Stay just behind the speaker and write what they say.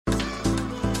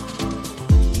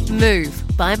Move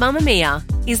by Mamamia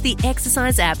is the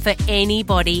exercise app for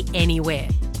anybody, anywhere.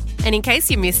 And in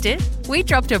case you missed it, we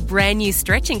dropped a brand new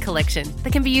stretching collection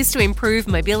that can be used to improve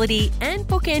mobility and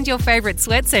bookend your favourite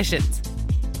sweat sessions.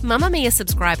 Mamamia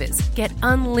subscribers get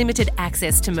unlimited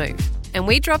access to Move, and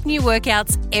we drop new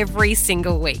workouts every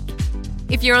single week.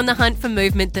 If you're on the hunt for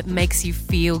movement that makes you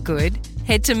feel good,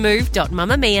 head to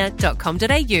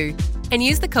move.mamamia.com.au and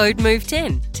use the code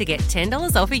MOVE10 to get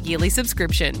 $10 off a yearly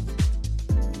subscription.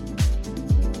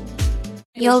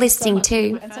 You're listening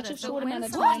to a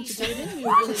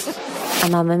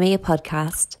Mamamia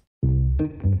podcast.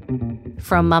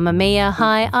 From Mamamia,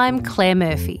 hi, I'm Claire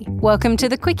Murphy. Welcome to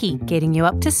The Quickie, getting you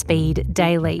up to speed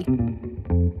daily.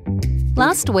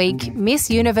 Last week, Miss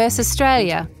Universe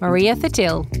Australia, Maria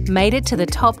Thattil, made it to the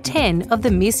top 10 of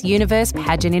the Miss Universe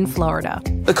pageant in Florida.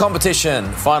 The competition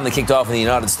finally kicked off in the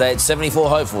United States. 74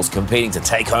 hopefuls competing to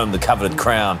take home the coveted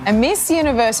crown. And Miss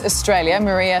Universe Australia,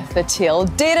 Maria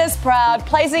Thattil, did us proud,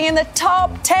 placing in the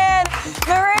top 10.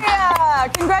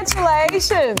 Maria,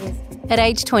 congratulations. At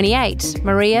age 28,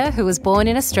 Maria, who was born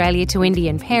in Australia to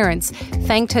Indian parents,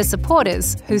 thanked her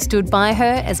supporters who stood by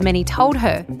her as many told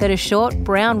her that a short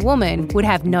brown woman would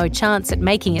have no chance at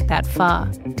making it that far.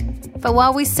 But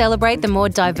while we celebrate the more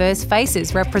diverse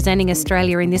faces representing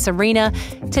Australia in this arena,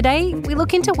 today we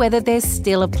look into whether there's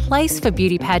still a place for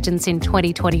beauty pageants in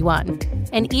 2021,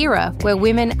 an era where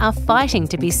women are fighting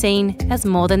to be seen as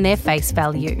more than their face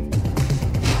value.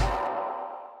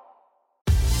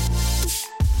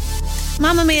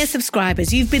 Mamamia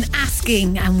subscribers, you've been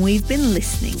asking and we've been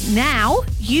listening. Now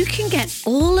you can get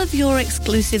all of your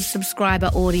exclusive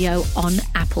subscriber audio on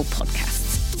Apple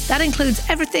Podcasts. That includes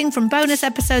everything from bonus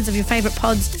episodes of your favourite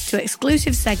pods to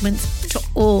exclusive segments to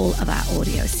all of our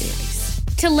audio series.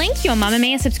 To link your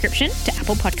Mamamia subscription to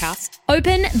Apple Podcasts,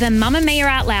 open the Mamamia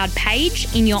Out Loud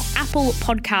page in your Apple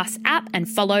Podcasts app and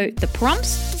follow the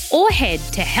prompts, or head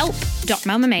to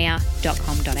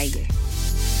help.mamamia.com.au.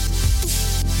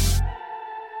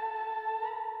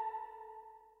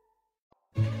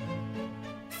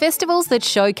 Festivals that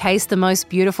showcase the most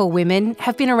beautiful women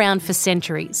have been around for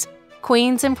centuries.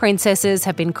 Queens and princesses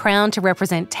have been crowned to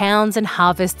represent towns and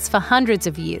harvests for hundreds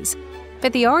of years.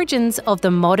 But the origins of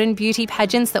the modern beauty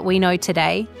pageants that we know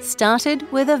today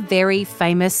started with a very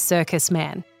famous circus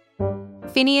man.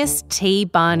 Phineas T.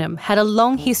 Barnum had a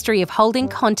long history of holding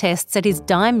contests at his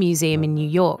Dime Museum in New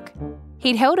York.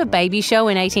 He'd held a baby show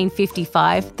in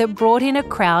 1855 that brought in a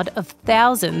crowd of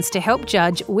thousands to help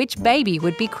judge which baby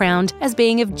would be crowned as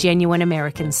being of genuine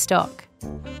American stock.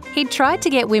 He'd tried to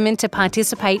get women to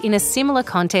participate in a similar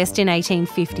contest in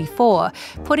 1854,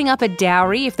 putting up a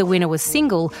dowry if the winner was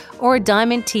single or a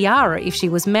diamond tiara if she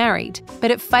was married,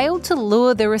 but it failed to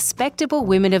lure the respectable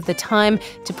women of the time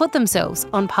to put themselves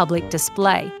on public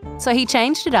display. So he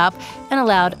changed it up and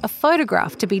allowed a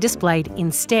photograph to be displayed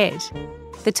instead.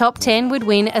 The top 10 would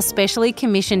win a specially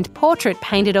commissioned portrait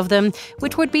painted of them,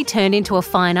 which would be turned into a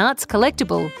fine arts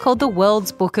collectible called the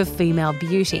World's Book of Female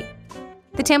Beauty.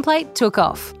 The template took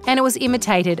off, and it was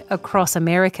imitated across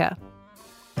America.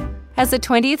 As the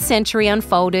 20th century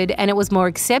unfolded and it was more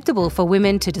acceptable for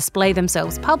women to display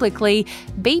themselves publicly,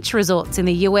 beach resorts in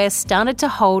the US started to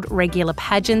hold regular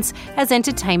pageants as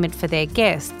entertainment for their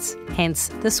guests, hence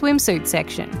the swimsuit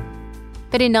section.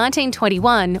 But in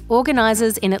 1921,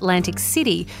 organisers in Atlantic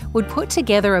City would put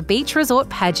together a beach resort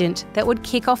pageant that would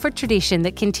kick off a tradition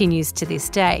that continues to this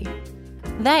day.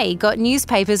 They got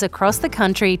newspapers across the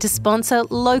country to sponsor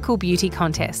local beauty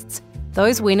contests.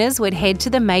 Those winners would head to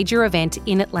the major event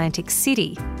in Atlantic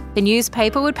City. The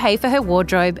newspaper would pay for her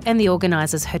wardrobe and the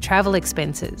organisers her travel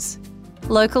expenses.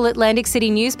 Local Atlantic City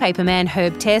newspaperman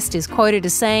Herb Test is quoted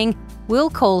as saying, "We'll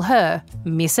call her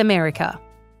Miss America."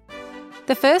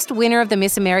 The first winner of the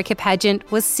Miss America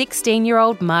pageant was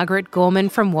 16-year-old Margaret Gorman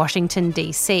from Washington,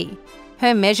 D.C.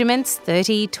 Her measurements,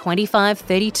 30, 25,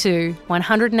 32,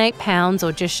 108 pounds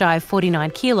or just shy of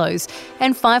 49 kilos,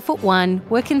 and 5'1",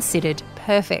 were considered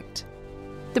perfect.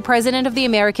 The president of the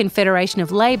American Federation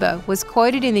of Labor was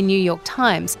quoted in the New York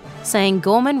Times saying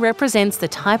Gorman represents the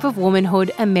type of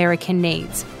womanhood America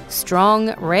needs.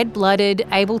 Strong, red-blooded,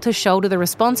 able to shoulder the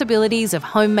responsibilities of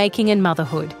homemaking and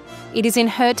motherhood. It is in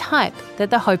her type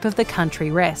that the hope of the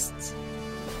country rests.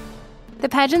 The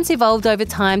pageants evolved over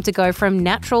time to go from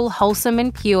natural, wholesome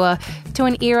and pure to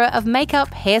an era of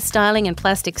makeup, hairstyling and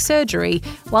plastic surgery,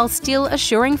 while still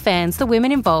assuring fans the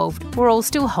women involved were all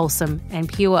still wholesome and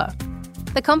pure.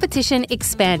 The competition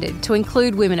expanded to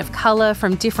include women of colour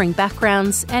from differing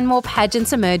backgrounds, and more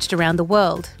pageants emerged around the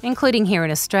world, including here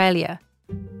in Australia.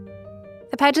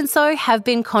 The pageants, though, have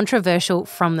been controversial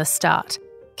from the start.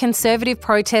 conservative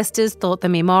protesters thought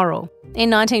them immoral.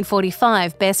 In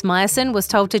 1945, Bess Meyerson was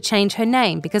told to change her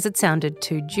name because it sounded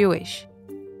too Jewish.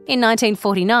 In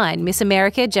 1949, Miss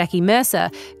America Jackie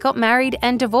Mercer got married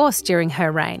and divorced during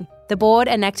her reign, the board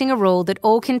enacting a rule that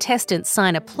all contestants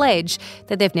sign a pledge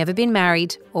that they've never been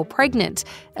married or pregnant,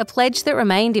 a pledge that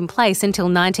remained in place until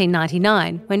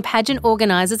 1999, when pageant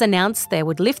organisers announced they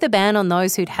would lift the ban on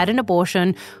those who'd had an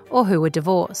abortion or who were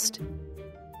divorced.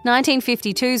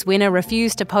 1952's winner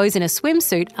refused to pose in a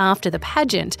swimsuit after the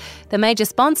pageant. The major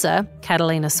sponsor,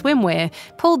 Catalina Swimwear,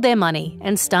 pulled their money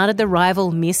and started the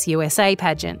rival Miss USA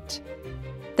pageant.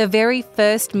 The very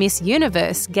first Miss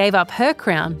Universe gave up her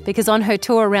crown because on her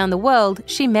tour around the world,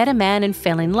 she met a man and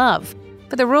fell in love.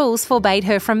 But the rules forbade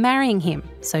her from marrying him,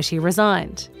 so she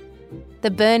resigned. The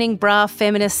burning bra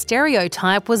feminist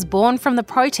stereotype was born from the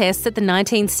protests at the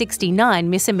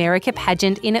 1969 Miss America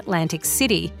pageant in Atlantic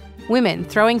City. Women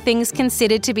throwing things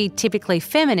considered to be typically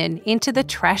feminine into the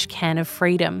trash can of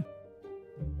freedom.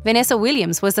 Vanessa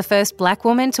Williams was the first black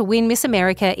woman to win Miss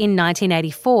America in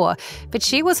 1984, but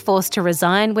she was forced to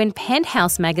resign when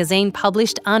Penthouse magazine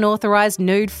published unauthorised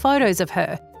nude photos of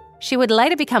her. She would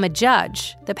later become a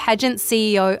judge, the pageant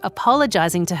CEO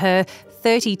apologising to her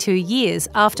 32 years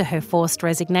after her forced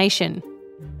resignation.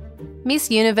 Miss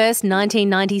Universe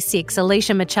 1996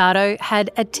 Alicia Machado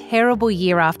had a terrible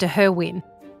year after her win.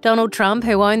 Donald Trump,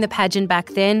 who owned the pageant back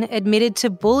then, admitted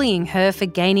to bullying her for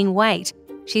gaining weight.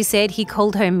 She said he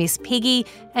called her Miss Piggy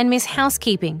and Miss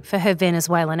Housekeeping for her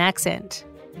Venezuelan accent.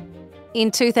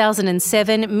 In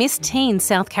 2007, Miss Teen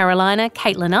South Carolina,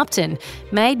 Caitlin Upton,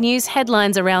 made news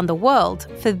headlines around the world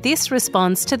for this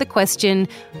response to the question,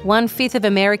 1/5 of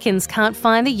Americans can't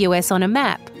find the US on a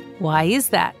map. Why is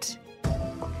that?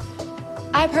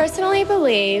 I personally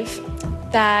believe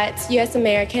that US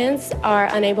Americans are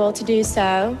unable to do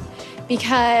so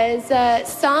because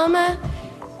some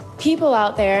people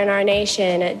out there in our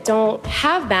nation don't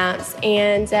have maps,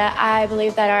 and I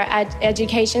believe that our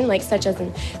education, like such as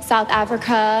in South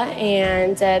Africa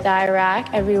and the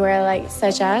Iraq, everywhere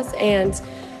such as, and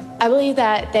I believe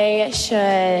that they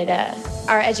should,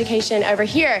 our education over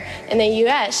here in the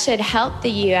US should help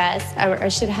the US or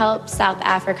should help South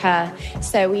Africa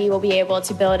so we will be able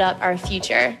to build up our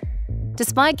future.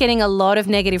 Despite getting a lot of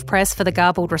negative press for the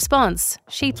garbled response,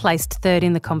 she placed third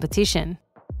in the competition.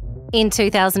 In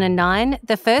 2009,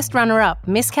 the first runner-up,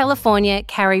 Miss California,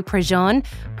 Carrie Prejean,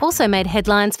 also made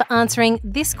headlines for answering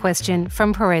this question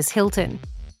from Perez Hilton.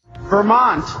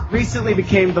 Vermont recently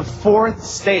became the 4th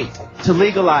state to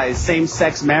legalize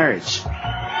same-sex marriage.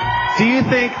 Do you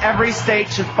think every state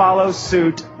should follow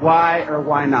suit? Why or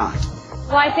why not?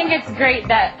 Well, I think it's great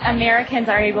that Americans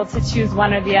are able to choose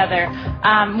one or the other.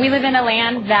 We live in a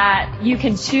land that you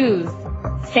can choose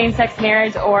same-sex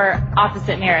marriage or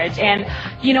opposite marriage. And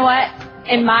you know what?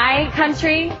 In my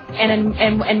country and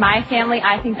in my family,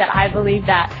 I believe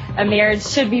that a marriage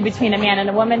should be between a man and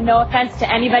a woman. No offense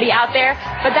to anybody out there,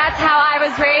 but that's how I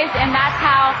was raised, and that's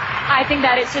how I think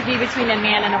that it should be between a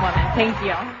man and a woman. Thank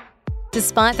you.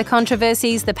 Despite the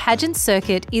controversies, the pageant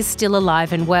circuit is still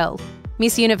alive and well.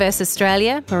 Miss Universe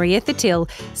Australia, Maria Thattil,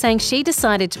 saying she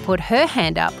decided to put her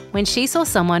hand up when she saw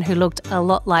someone who looked a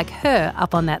lot like her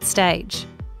up on that stage.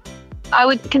 I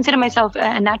would consider myself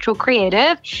a natural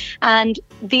creative, and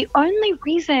the only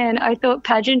reason I thought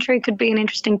pageantry could be an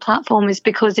interesting platform is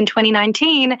because in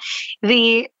 2019,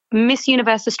 the Miss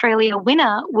Universe Australia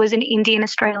winner was an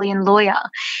Indian-Australian lawyer.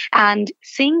 And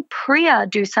seeing Priya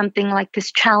do something like this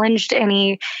challenged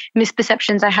any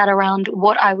misperceptions I had around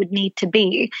what I would need to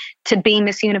be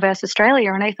Miss Universe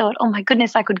Australia. And I thought, oh my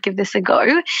goodness, I could give this a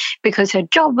go because her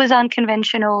job was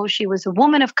unconventional. She was a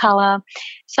woman of colour.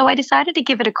 So I decided to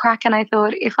give it a crack, and I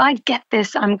thought, if I get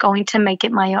this, I'm going to make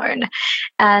it my own.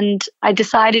 And I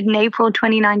decided in April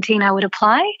 2019 I would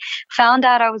apply, found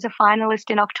out I was a finalist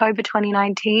in October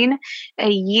 2019. A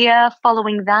year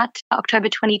following that, October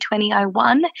 2020, I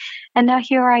won. And now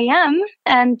here I am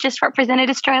and just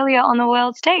represented Australia on the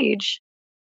world stage.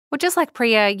 Well, just like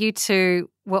Priya, you two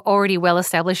were already well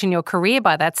established in your career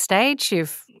by that stage.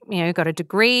 You've got a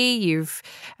degree, you've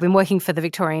been working for the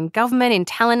Victorian government in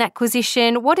talent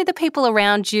acquisition. What did the people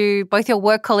around you, both your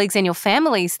work colleagues and your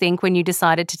families, think when you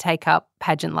decided to take up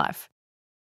pageant life?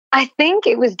 I think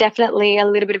it was definitely a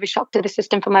little bit of a shock to the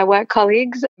system for my work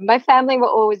colleagues. My family were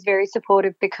always very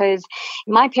supportive because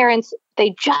my parents,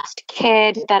 they just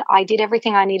cared that I did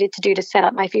everything I needed to do to set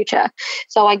up my future.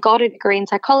 So I got a degree in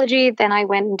psychology, then I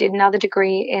went and did another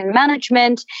degree in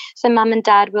management. So mum and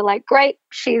dad were like, great,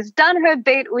 she's done her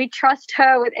bit. We trust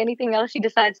her with anything else she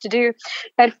decides to do.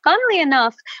 But funnily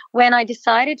enough, when I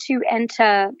decided to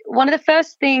enter, one of the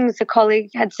first things a colleague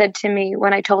had said to me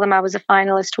when I told them I was a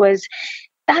finalist was,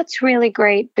 that's really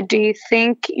great, but do you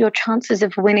think your chances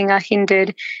of winning are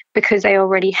hindered because they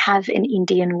already have an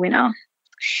Indian winner?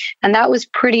 And that was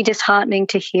pretty disheartening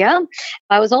to hear.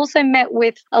 I was also met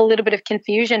with a little bit of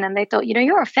confusion, and they thought,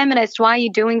 you're a feminist. Why are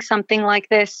you doing something like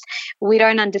this? We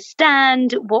don't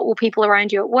understand. What will people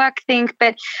around you at work think?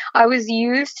 But I was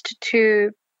used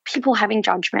to people having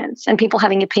judgments and people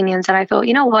having opinions. And I thought,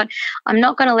 you know what? I'm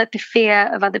not going to let the fear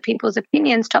of other people's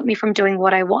opinions stop me from doing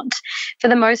what I want. For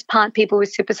the most part, people were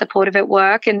super supportive at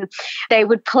work, and they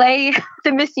would play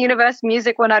the Miss Universe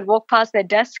music when I'd walk past their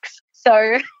desks.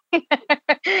 So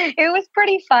it was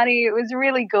pretty funny. It was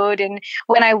really good. And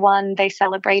when I won, they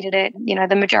celebrated it.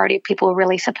 The majority of people were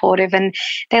really supportive, and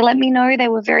they let me know they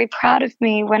were very proud of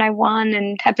me when I won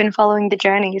and have been following the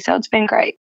journey. So it's been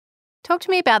great. Talk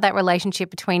to me about that relationship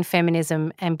between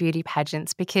feminism and beauty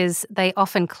pageants, because they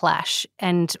often clash,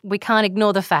 and we can't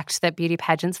ignore the fact that beauty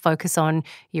pageants focus on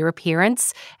your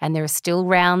appearance, and there are still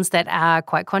rounds that are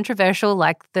quite controversial,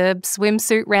 like the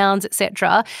swimsuit rounds,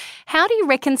 etc. How do you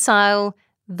reconcile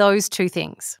those two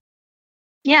things?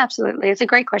 Yeah, absolutely. It's a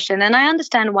great question. And I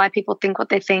understand why people think what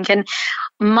they think. And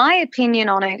my opinion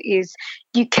on it is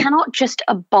you cannot just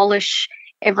abolish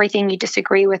everything you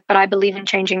disagree with, but I believe in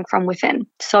changing from within.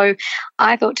 So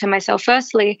I thought to myself,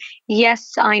 firstly,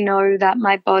 yes, I know that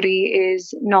my body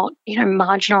is not,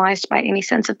 marginalized by any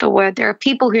sense of the word. There are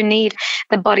people who need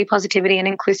the body positivity and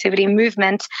inclusivity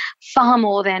movement far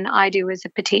more than I do as a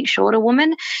petite, shorter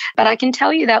woman. But I can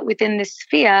tell you that within this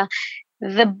sphere,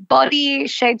 the body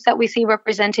shapes that we see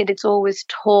represented, it's always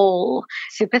tall,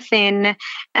 super thin,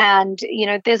 and,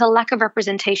 there's a lack of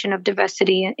representation of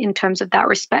diversity in terms of that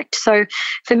respect. So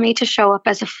for me to show up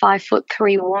as a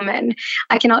 5'3" woman,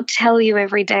 I cannot tell you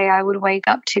every day I would wake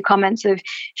up to comments of,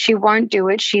 she won't do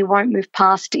it, she won't move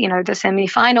past, the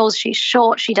semi-finals, she's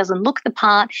short, she doesn't look the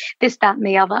part, this, that, and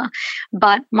the other.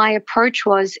 But my approach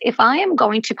was, if I am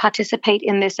going to participate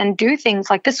in this and do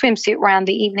things like the swimsuit round,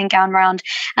 the evening gown round,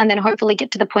 and then hopefully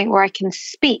get to the point where I can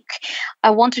speak,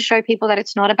 I want to show people that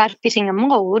it's not about fitting a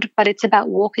mold, but it's about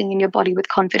walking in your body with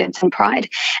confidence and pride.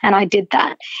 And I did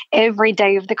that. Every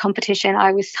day of the competition,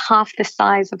 I was half the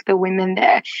size of the women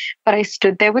there, but I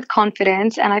stood there with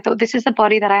confidence, and I thought, this is the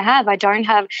body that I have. I don't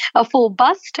have a full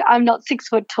bust. I'm not 6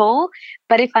 foot tall,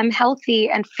 but if I'm healthy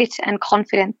and fit and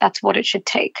confident, that's what it should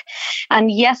take.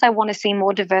 And yes, I want to see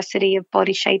more diversity of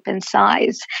body shape and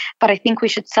size, but I think we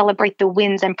should celebrate the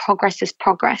wins, and progress is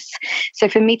progress. So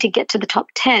for me to get to the top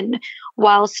 10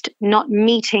 whilst not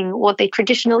meeting what they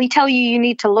traditionally tell you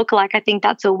need to look like, I think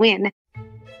that's a win.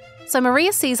 So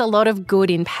Maria sees a lot of good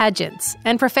in pageants,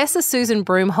 and Professor Susan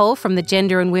Broomhall from the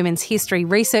Gender and Women's History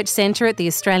Research Centre at the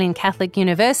Australian Catholic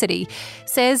University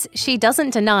says she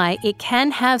doesn't deny it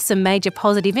can have some major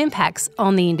positive impacts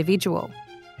on the individual.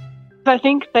 I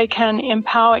think they can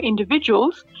empower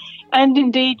individuals and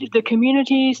indeed the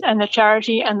communities and the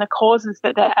charity and the causes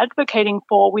that they're advocating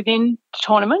for within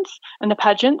tournaments and the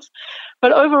pageants.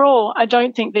 But overall, I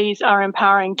don't think these are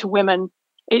empowering to women.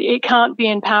 It can't be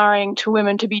empowering to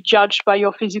women to be judged by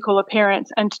your physical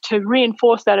appearance, and to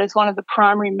reinforce that as one of the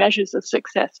primary measures of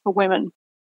success for women.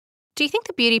 Do you think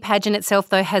the beauty pageant itself,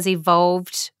 though, has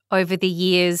evolved over the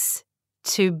years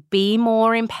to be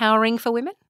more empowering for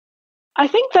women? I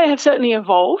think they have certainly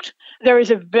evolved. There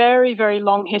is a very, very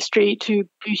long history to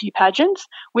beauty pageants.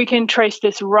 We can trace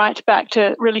this right back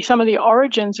to really some of the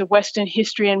origins of Western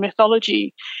history and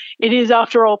mythology. It is,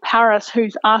 after all, Paris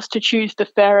who's asked to choose the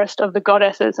fairest of the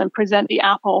goddesses and present the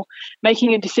apple,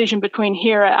 making a decision between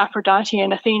Hera, Aphrodite,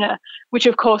 and Athena, which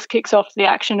of course kicks off the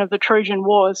action of the Trojan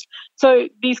Wars. So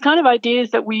these kind of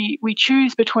ideas that we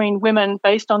choose between women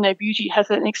based on their beauty has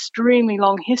an extremely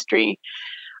long history.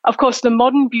 Of course, the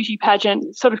modern beauty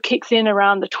pageant sort of kicks in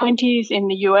around the 20s in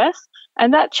the US,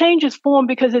 and that changes form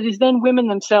because it is then women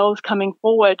themselves coming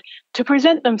forward to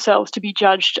present themselves to be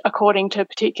judged according to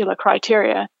particular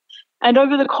criteria. And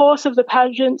over the course of the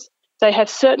pageants, they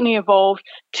have certainly evolved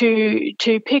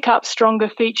to pick up stronger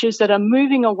features that are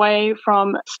moving away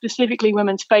from specifically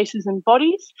women's faces and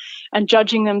bodies and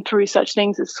judging them through such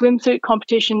things as swimsuit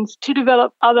competitions, to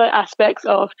develop other aspects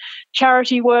of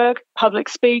charity work, public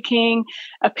speaking,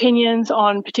 opinions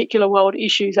on particular world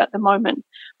issues at the moment.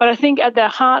 But I think at their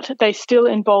heart, they still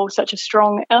involve such a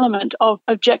strong element of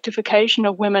objectification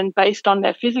of women based on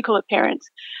their physical appearance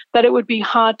that it would be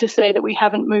hard to say that we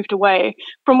haven't moved away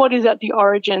from what is at the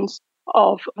origins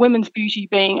of women's beauty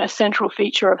being a central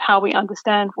feature of how we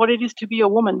understand what it is to be a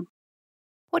woman.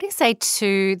 What do you say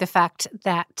to the fact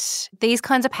that these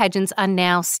kinds of pageants are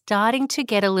now starting to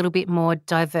get a little bit more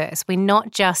diverse? We're not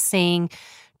just seeing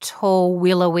tall,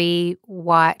 willowy,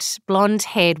 white,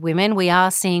 blonde-haired women. We are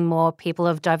seeing more people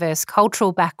of diverse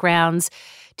cultural backgrounds,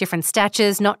 different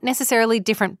statures, not necessarily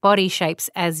different body shapes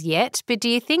as yet. But do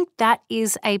you think that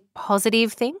is a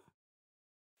positive thing?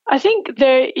 I think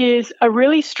there is a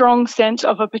really strong sense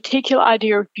of a particular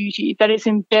idea of beauty that is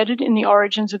embedded in the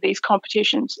origins of these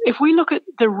competitions. If we look at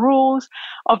the rules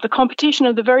of the competition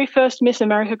of the very first Miss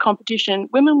America competition,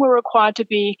 women were required to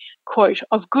be, quote,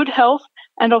 of good health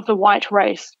and of the white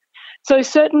race. So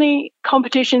certainly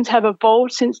competitions have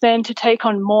evolved since then to take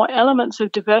on more elements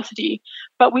of diversity,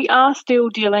 but we are still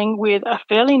dealing with a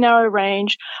fairly narrow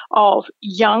range of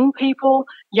young people,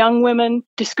 young women,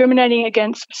 discriminating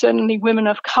against certainly women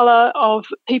of colour, of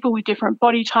people with different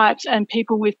body types and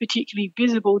people with particularly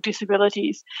visible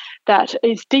disabilities. That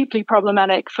is deeply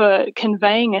problematic for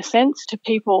conveying a sense to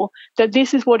people that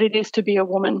this is what it is to be a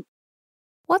woman.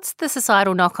 What's the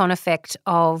societal knock-on effect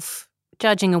of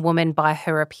judging a woman by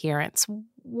her appearance?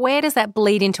 Where does that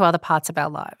bleed into other parts of our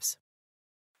lives?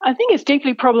 I think it's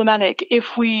deeply problematic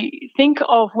if we think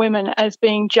of women as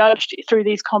being judged through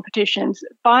these competitions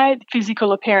by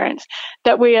physical appearance,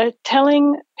 that we are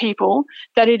telling people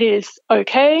that it is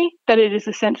okay, that it is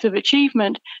a sense of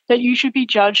achievement, that you should be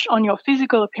judged on your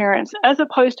physical appearance as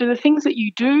opposed to the things that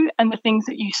you do and the things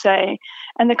that you say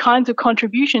and the kinds of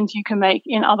contributions you can make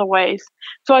in other ways.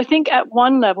 So I think at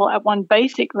one level, at one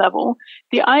basic level,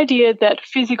 the idea that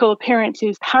physical appearance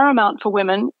is paramount for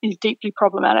women is deeply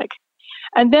problematic.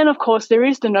 And then, of course, there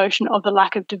is the notion of the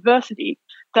lack of diversity,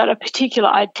 that a particular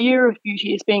idea of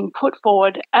beauty is being put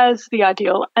forward as the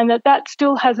ideal, and that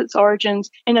still has its origins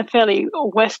in a fairly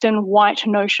Western white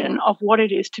notion of what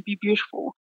it is to be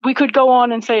beautiful. We could go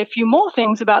on and say a few more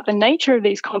things about the nature of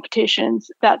these competitions,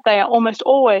 that they are almost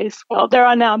always, well, there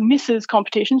are now Mrs.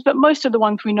 competitions, but most of the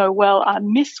ones we know well are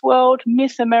Miss World,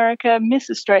 Miss America, Miss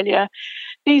Australia.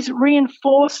 These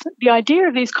reinforce the idea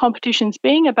of these competitions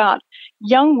being about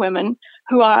young women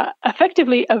who are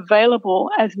effectively available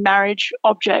as marriage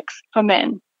objects for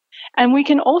men. And we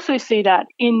can also see that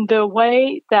in the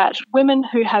way that women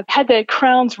who have had their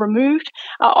crowns removed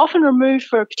are often removed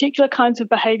for particular kinds of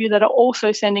behaviour that are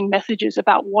also sending messages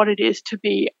about what it is to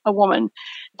be a woman.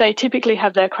 They typically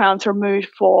have their crowns removed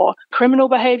for criminal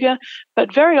behaviour,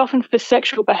 but very often for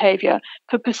sexual behaviour,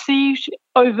 for perceived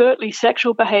overtly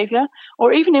sexual behaviour,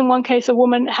 or even in one case a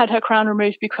woman had her crown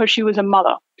removed because she was a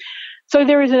mother. So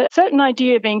there is a certain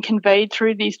idea being conveyed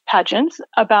through these pageants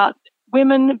about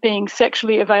women being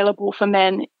sexually available for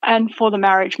men and for the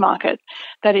marriage market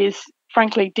that is,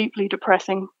 frankly, deeply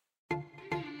depressing.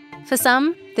 For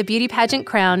some, the beauty pageant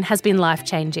crown has been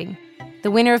life-changing.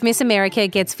 The winner of Miss America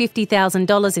gets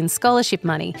 $50,000 in scholarship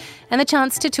money and the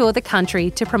chance to tour the country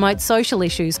to promote social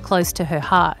issues close to her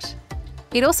heart.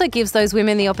 It also gives those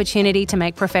women the opportunity to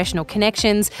make professional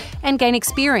connections and gain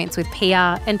experience with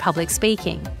PR and public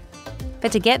speaking.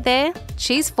 But to get there,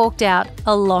 she's forked out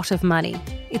a lot of money.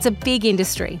 It's a big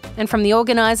industry, and from the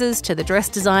organisers to the dress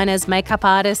designers, makeup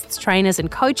artists, trainers and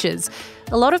coaches,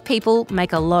 a lot of people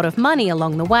make a lot of money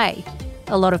along the way.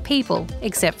 A lot of people,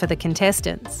 except for the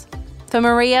contestants. For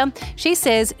Maria, she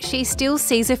says she still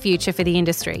sees a future for the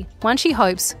industry, one she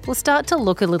hopes will start to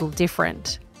look a little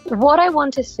different. What I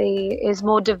want to see is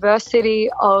more diversity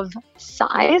of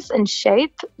size and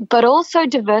shape, but also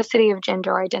diversity of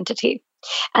gender identity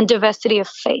and diversity of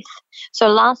faith. So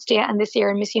last year and this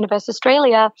year in Miss Universe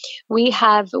Australia, we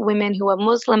have women who are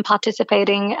Muslim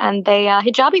participating and they are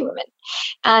hijabi women.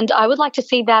 And I would like to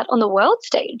see that on the world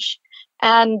stage.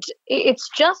 And it's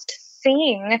just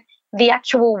seeing the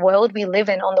actual world we live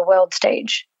in on the world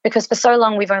stage. Because for so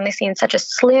long, we've only seen such a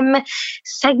slim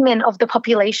segment of the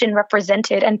population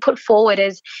represented and put forward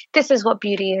as this is what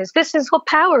beauty is, this is what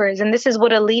power is, and this is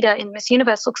what a leader in Miss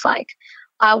Universe looks like.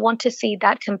 I want to see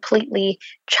that completely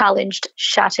challenged,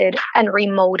 shattered, and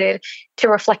remolded to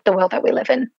reflect the world that we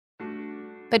live in.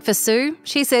 But for Sue,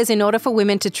 she says in order for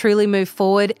women to truly move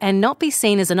forward and not be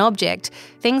seen as an object,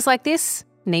 things like this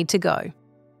need to go.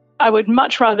 I would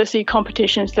much rather see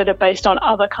competitions that are based on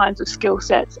other kinds of skill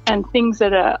sets and things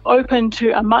that are open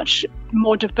to a much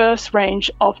more diverse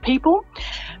range of people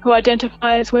who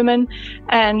identify as women,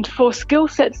 and for skill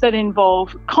sets that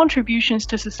involve contributions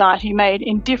to society made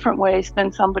in different ways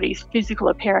than somebody's physical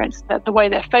appearance, that the way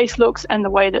their face looks and the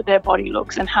way that their body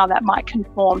looks, and how that might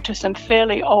conform to some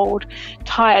fairly old,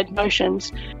 tired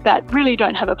notions that really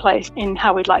don't have a place in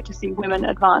how we'd like to see women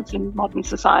advance in modern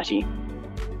society.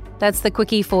 That's the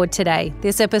Quickie for today.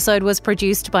 This episode was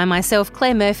produced by myself,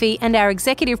 Claire Murphy, and our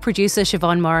executive producer,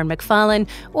 Siobhan Moran-McFarlane.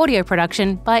 Audio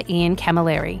production by Ian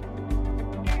Camilleri.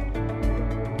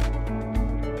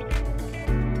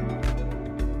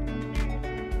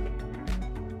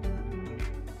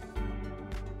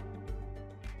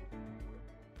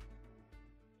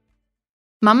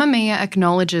 Mamamia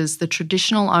acknowledges the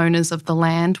traditional owners of the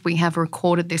land we have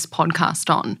recorded this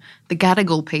podcast on, the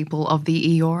Gadigal people of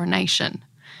the Eora Nation.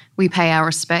 We pay our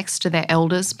respects to their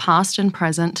elders, past and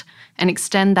present, and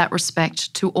extend that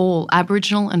respect to all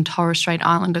Aboriginal and Torres Strait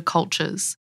Islander cultures.